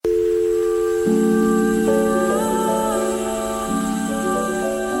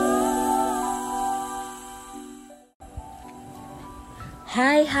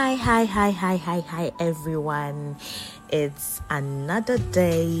Hi, everyone. It's another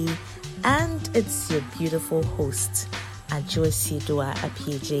day, and it's your beautiful host, Ajoisidua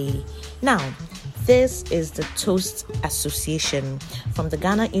Apj. Now, this is the Toast Association from the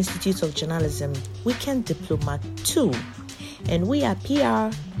Ghana Institute of Journalism Weekend Diploma 2, and we are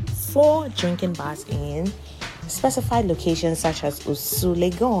PR for drinking bars in specified locations such as Osu,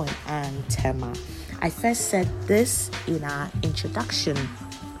 Legon, and Tema. I first said this in our introduction.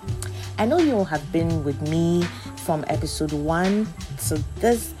 I know you all have been with me from episode 1 to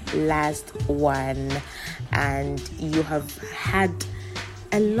this last one, and you have had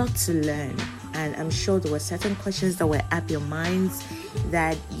a lot to learn. And I'm sure there were certain questions that were up your minds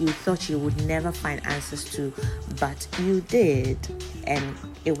that you thought you would never find answers to, but you did. And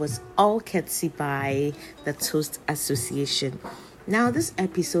it was all courtesy by the Toast Association. Now, this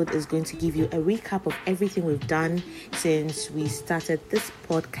episode is going to give you a recap of everything we've done since we started this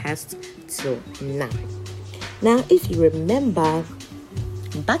podcast till now. Now, if you remember,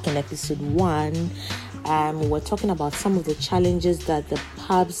 back in episode 1, we were talking about some of the challenges that the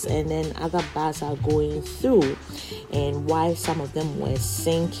pubs and then other bars are going through and why some of them were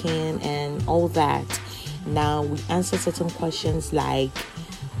sinking and all that. Now, we answered certain questions like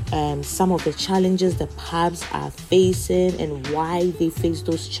some of the challenges the pubs are facing and why they face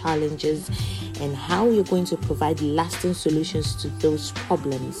those challenges and how you're going to provide lasting solutions to those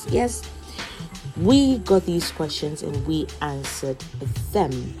problems. Yes, we got these questions and we answered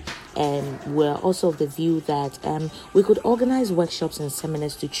them. And we're also of the view that we could organize workshops and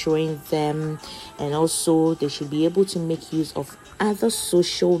seminars to train them, and also they should be able to make use of other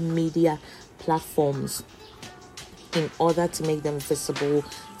social media platforms in order to make them visible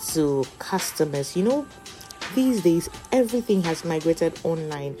to customers. You know, these days everything has migrated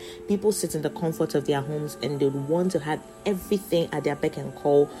online. People sit in the comfort of their homes and they want to have everything at their beck and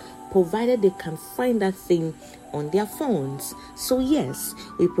call, provided they can find that thing on their phones. So yes,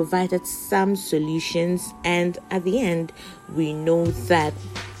 we provided some solutions, and at the end we know that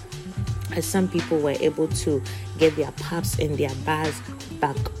some people were able to get their pubs and their bars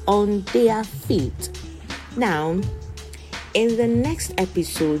back on their feet. Now, in the next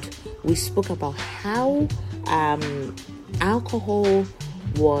episode, we spoke about how alcohol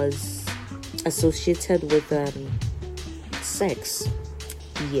was associated with sex.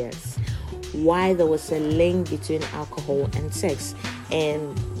 Yes, why there was a link between alcohol and sex.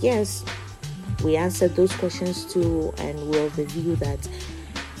 And yes, we answered those questions too, and we're of the view that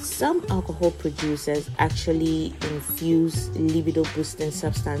some alcohol producers actually infuse libido boosting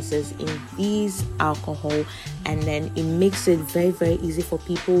substances in these alcohol, and then it makes it very, very easy for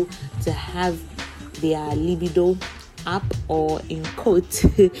people to have their libido up, or in quote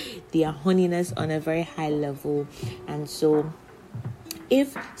their horniness on a very high level. And so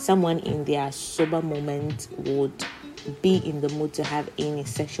if someone in their sober moment would be in the mood to have any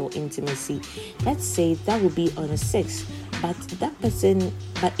sexual intimacy, let's say that would be on a 6, but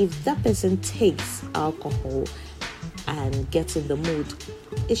if that person takes alcohol and gets in the mood,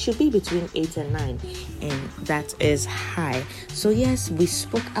 it should be between 8 and 9, and that is high. So yes, we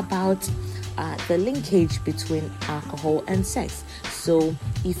spoke about the linkage between alcohol and sex. So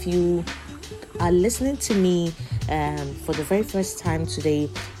if you are listening to me for the very first time today,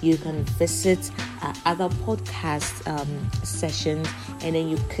 you can visit other podcast sessions, and then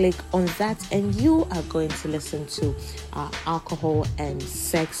you click on that and you are going to listen to alcohol and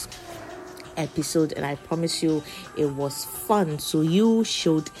sex episode, and I promise you it was fun, so you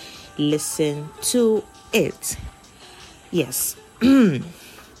should listen to it. Yes. And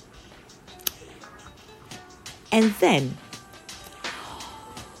then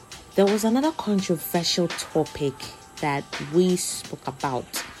there was another controversial topic that we spoke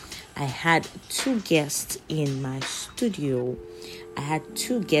about. I had 2 guests in my studio. I had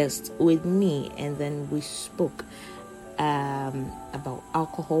 2 guests with me, and then we spoke about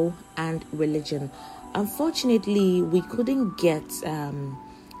alcohol and religion. Unfortunately, we couldn't get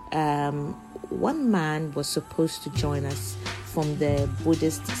one man was supposed to join us from the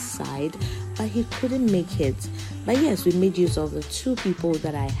Buddhist side, but he couldn't make it. But yes, we made use of the 2 people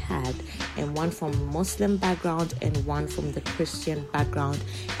that I had, and one from Muslim background and one from the Christian background,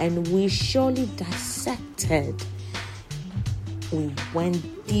 and we surely dissected. We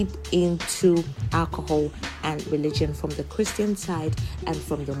went deep into alcohol and religion from the Christian side and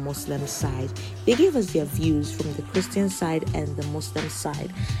from the Muslim side. They gave us their views from the Christian side and the Muslim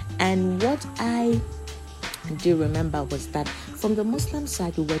side. And what I do you remember was that from the Muslim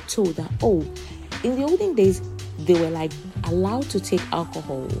side, we were told that, in the olden days, they were like allowed to take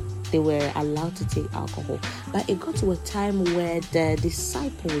alcohol. They were allowed to take alcohol. But it got to a time where the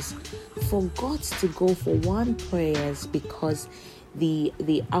disciples forgot to go for one prayers because the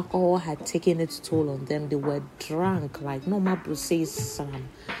alcohol had taken its toll on them. They were drunk, like no Mabru says Salam.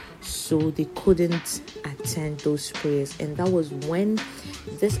 So they couldn't attend those prayers. And that was when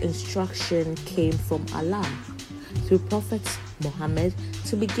this instruction came from Allah through Prophet Muhammad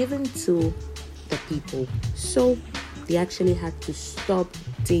to be given to the people. So they actually had to stop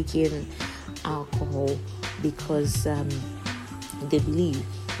taking alcohol because they believe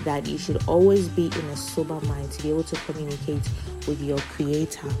that you should always be in a sober mind to be able to communicate with your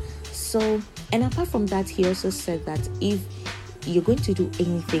creator. So, and apart from that, he also said that if you're going to do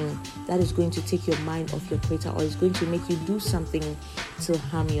anything that is going to take your mind off your creator or is going to make you do something to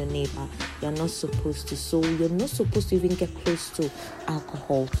harm your neighbor, you're not supposed to. So you're not supposed to even get close to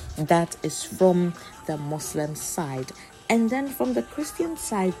alcohol. That is from the Muslim side. And then from the Christian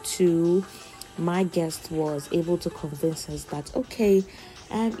side too, my guest was able to convince us that, okay,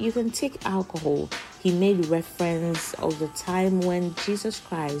 you can take alcohol. He made reference of the time when Jesus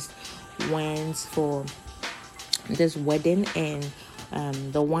Christ went for this wedding and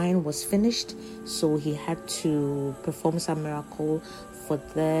the wine was finished, so he had to perform some miracle for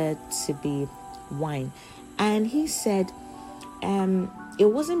there to be wine. And he said it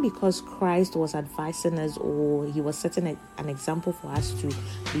wasn't because Christ was advising us or he was setting an example for us to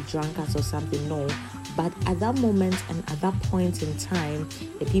be drunkards or something. No, but at that moment and at that point in time,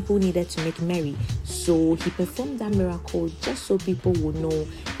 the people needed to make merry. So he performed that miracle just so people would know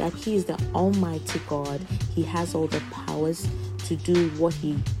that he is the Almighty God. He has all the powers to do what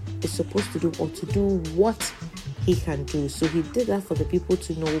he is supposed to do or to do what he can do. So he did that for the people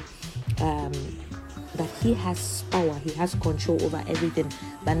to know that he has power, he has control over everything,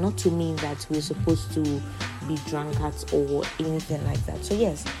 but not to mean that we're supposed to be drunkards or anything like that. So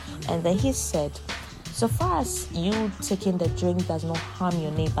yes, and then he said, so far as you taking the drink does not harm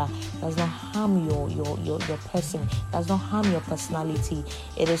your neighbor, does not harm your person, does not harm your personality,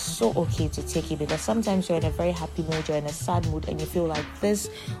 it is so okay to take it, because sometimes you're in a very happy mood, you're in a sad mood, and you feel like this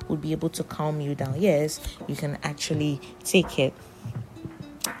would be able to calm you down. Yes, you can actually take it.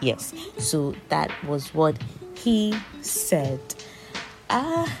 Yes, so that was what he said.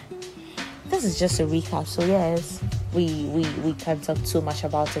 This is just a recap. So yes, we can't talk too much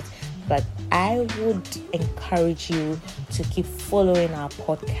about it, but I would encourage you to keep following our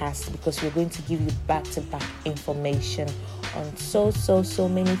podcast, because we're going to give you back-to-back information on so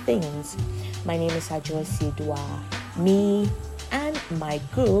many things. My name is Ajoyce Edua. Me and my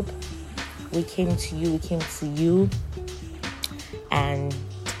group, we came to you, and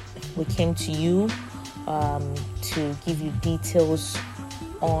we came to you to give you details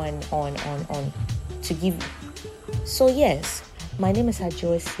on to give. So yes, my name is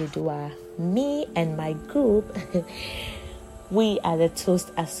Ajoyce Edua. Me and my group, we are the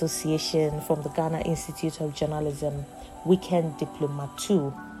Toast Association from the Ghana Institute of Journalism Weekend Diploma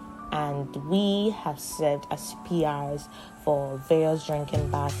 2, and we have served as PRs for various drinking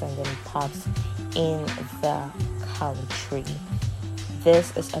bars and then pubs in the country.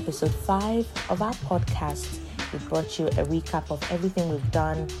 This is episode 5 of our podcast. We brought you a recap of everything we've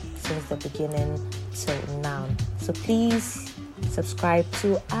done since the beginning till now. So please subscribe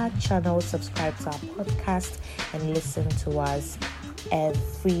to our channel, subscribe to our podcast, and listen to us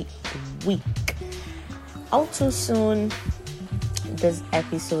every week. All too soon, this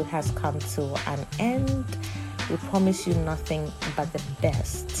episode has come to an end. We promise you nothing but the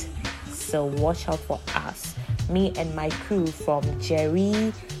best. So watch out for us. Me and my crew, from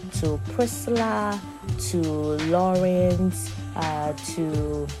Jerry to Priscilla to Lawrence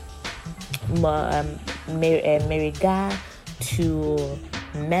to Meriga to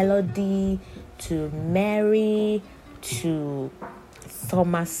Melody to Mary to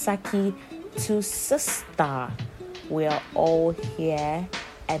Thomasaki to Sister. We are all here,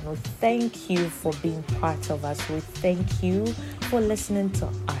 and we thank you for being part of us. We thank you for listening to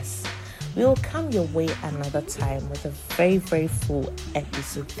us. We will come your way another time with a very full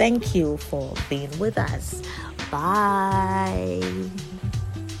episode. Thank you for being with us. Bye.